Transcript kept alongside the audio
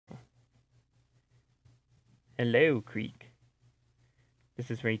Hello, Creek.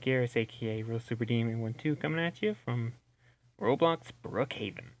 This is Raygaris, aka Real Super Demon 12, coming at you from Roblox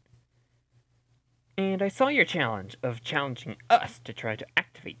Brookhaven. And I saw your challenge of challenging us to try to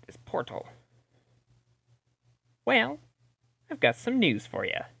activate this portal. Well, I've got some news for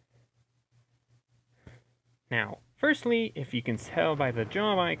you. Now, firstly, if you can tell by the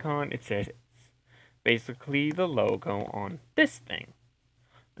job icon, it says it's basically the logo on this thing.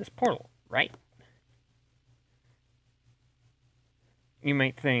 This portal, right? You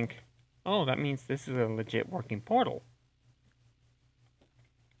might think, oh, that means this is a legit working portal.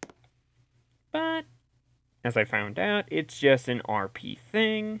 But, as I found out, it's just an RP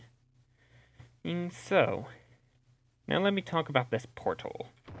thing. And so, now let me talk about this portal.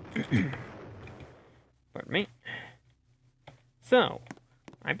 Pardon me. So,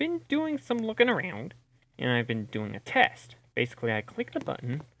 I've been doing some looking around, and I've been doing a test. Basically, I click the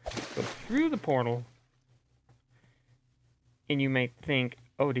button, go through the portal, and you might think,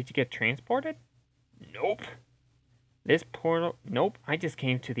 oh, did you get transported? Nope. This portal, nope, I just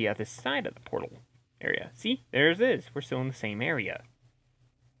came to the other side of the portal area. See, there it is. We're still in the same area.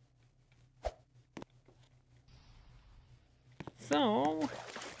 So,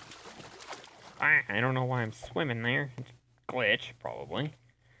 I don't know why I'm swimming there. It's a glitch, probably.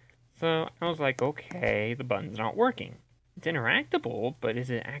 So, I was like, okay, the button's not working. It's interactable, but is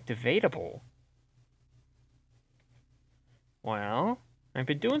it activatable? Well, I've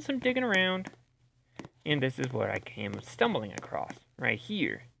been doing some digging around, and this is what I came stumbling across, right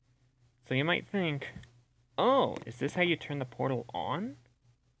here. So you might think, oh, is this how you turn the portal on?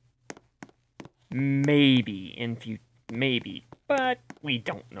 Maybe, maybe, but we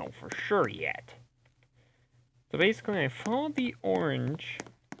don't know for sure yet. So basically, I followed the orange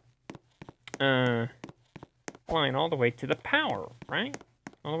line all the way to the power, right?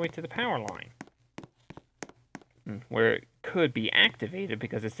 All the way to the power line. Where it could be activated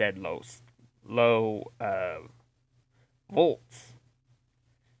because it said low volts.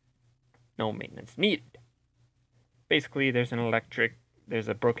 No maintenance needed. Basically, there's a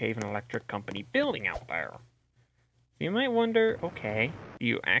Brookhaven electric company building out there. So you might wonder, okay, do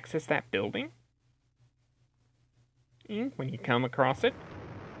you access that building? And when you come across it?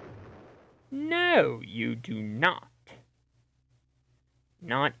 No, you do not.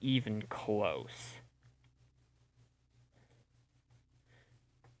 Not even close.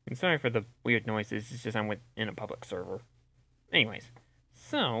 And sorry for the weird noises, it's just I'm in a public server. Anyways,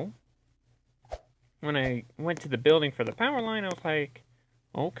 so, when I went to the building for the power line, I was like,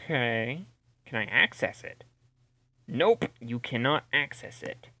 okay, can I access it? Nope, you cannot access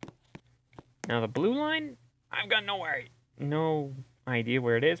it. Now the blue line, I've got no idea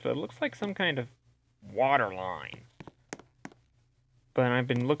where it is, but it looks like some kind of water line. But I've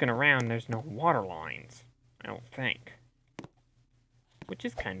been looking around, there's no water lines, I don't think. Which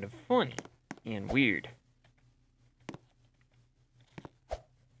is kind of funny and weird.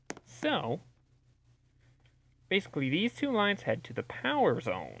 So, basically these two lines head to the power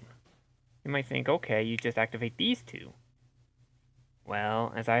zone. You might think, okay, you just activate these two.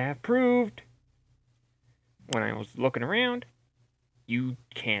 Well, as I have proved, when I was looking around, you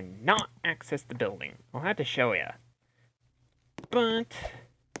cannot access the building. I'll have to show you. But,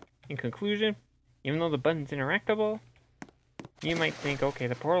 in conclusion, even though the button's interactable, you might think, okay,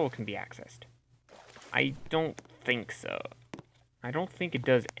 the portal can be accessed. I don't think so. I don't think it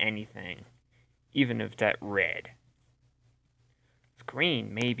does anything, even if that red. It's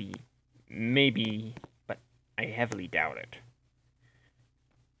green, maybe, but I heavily doubt it.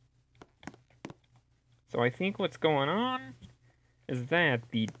 So I think what's going on is that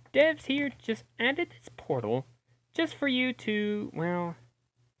the devs here just added this portal just for you to, well,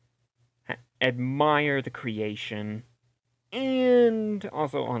 admire the creation and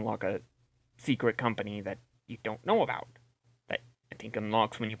also unlock a secret company that you don't know about. That I think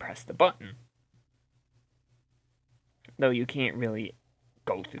unlocks when you press the button. Though you can't really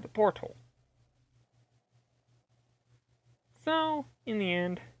go through the portal. So, in the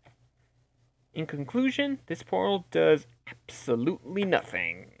end, in conclusion, this portal does absolutely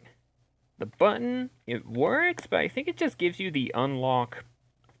nothing. The button, it works, but I think it just gives you the unlock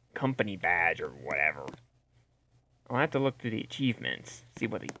company badge or whatever. I'll have to look through the achievements, see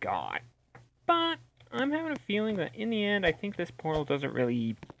what they got. But I'm having a feeling that in the end, I think this portal doesn't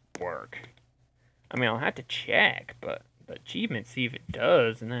really work. I mean, I'll have to check, but the achievements, see if it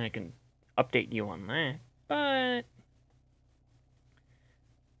does, and then I can update you on that. But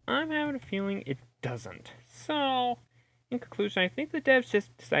I'm having a feeling it doesn't. So, in conclusion, I think the devs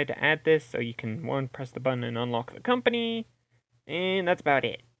just decided to add this so you can, one, press the button and unlock the company, and that's about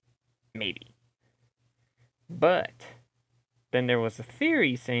it. Maybe. But then there was a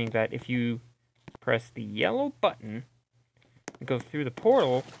theory saying that if you press the yellow button and go through the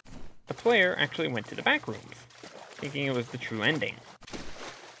portal, the player actually went to the back rooms, thinking it was the true ending.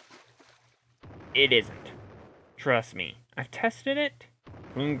 It isn't. Trust me. I've tested it.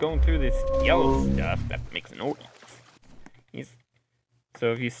 I'm going through this yellow stuff that makes a noise.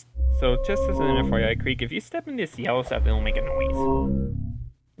 So just as an FYI, Creek, if you step in this yellow stuff, it'll make a noise.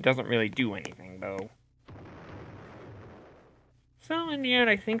 It doesn't really do anything, though. So in the end,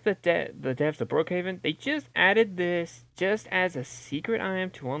 I think that the devs of Brookhaven, they just added this just as a secret item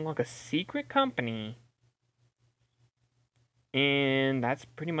to unlock a secret company. And that's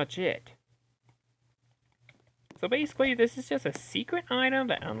pretty much it. So basically, this is just a secret item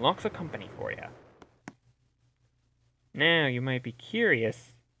that unlocks a company for you. Now, you might be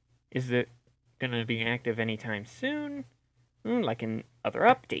curious, is it going to be active anytime soon? Like in other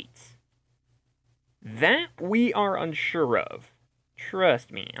updates? That we are unsure of.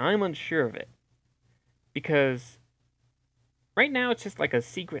 Trust me, I'm unsure of it. Because right now it's just like a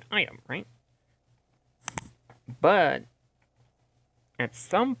secret item, right? But at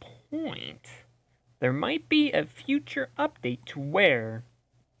some point, there might be a future update to where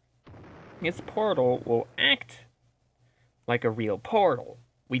its portal will act like a real portal.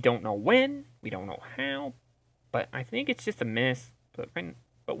 We don't know when, we don't know how, but I think it's just a miss.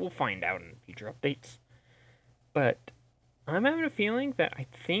 But we'll find out in future updates. But I'm having a feeling that I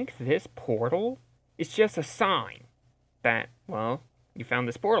think this portal is just a sign that, well, you found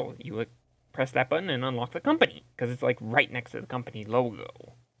this portal. You would press that button and unlock the company, because it's like right next to the company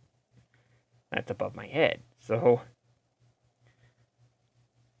logo. That's above my head. So,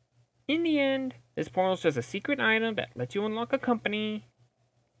 in the end, this portal is just a secret item that lets you unlock a company.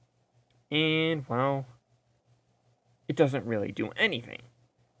 And, well, it doesn't really do anything.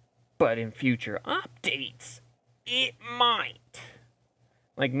 But in future updates, it might.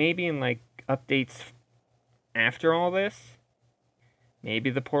 Like, maybe in, like, updates after all this, maybe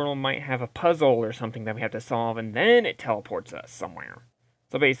the portal might have a puzzle or something that we have to solve, and then it teleports us somewhere.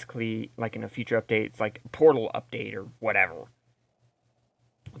 So basically, like in a future update, it's like a portal update or whatever.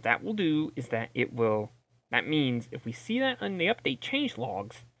 What that will do is that that means if we see that on the update change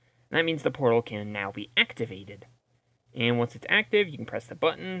logs, that means the portal can now be activated. And once it's active, you can press the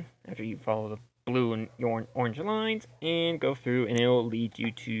button after you follow the blue and orange lines and go through, and it'll lead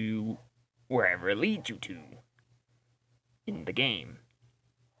you to wherever it leads you to in the game.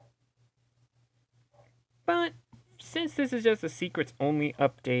 But since this is just a secrets only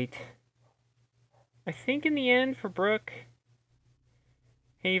update, I think in the end for Brookhaven,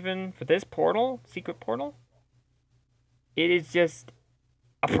 for this portal, secret portal, it is just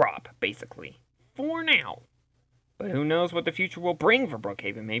a prop, basically, for now. But who knows what the future will bring for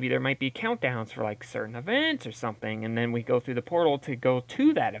Brookhaven. Maybe there might be countdowns for like certain events or something, and then we go through the portal to go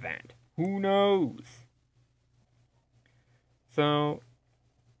to that event. Who knows? So,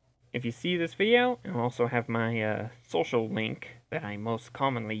 if you see this video, I'll also have my social link that I most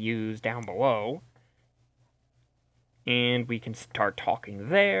commonly use down below. And we can start talking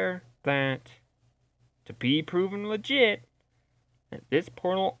there that, to be proven legit, that this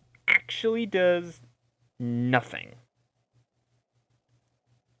portal actually does nothing.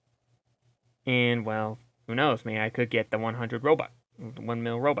 And, well, who knows, maybe I could get the 100 Robux, 1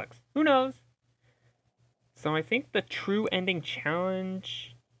 mil Robux. Who knows? So I think the true ending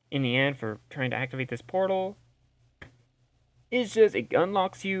challenge in the end for trying to activate this portal is just it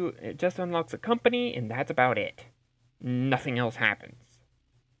just unlocks a company, and that's about it. Nothing else happens.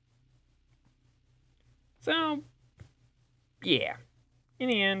 So, yeah. In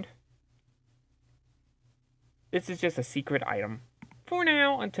the end, this is just a secret item for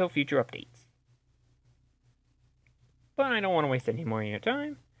now until future updates. But I don't want to waste any more of your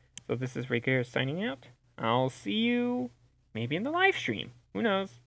time. So this is Raygaris signing out. I'll see you maybe in the live stream. Who knows?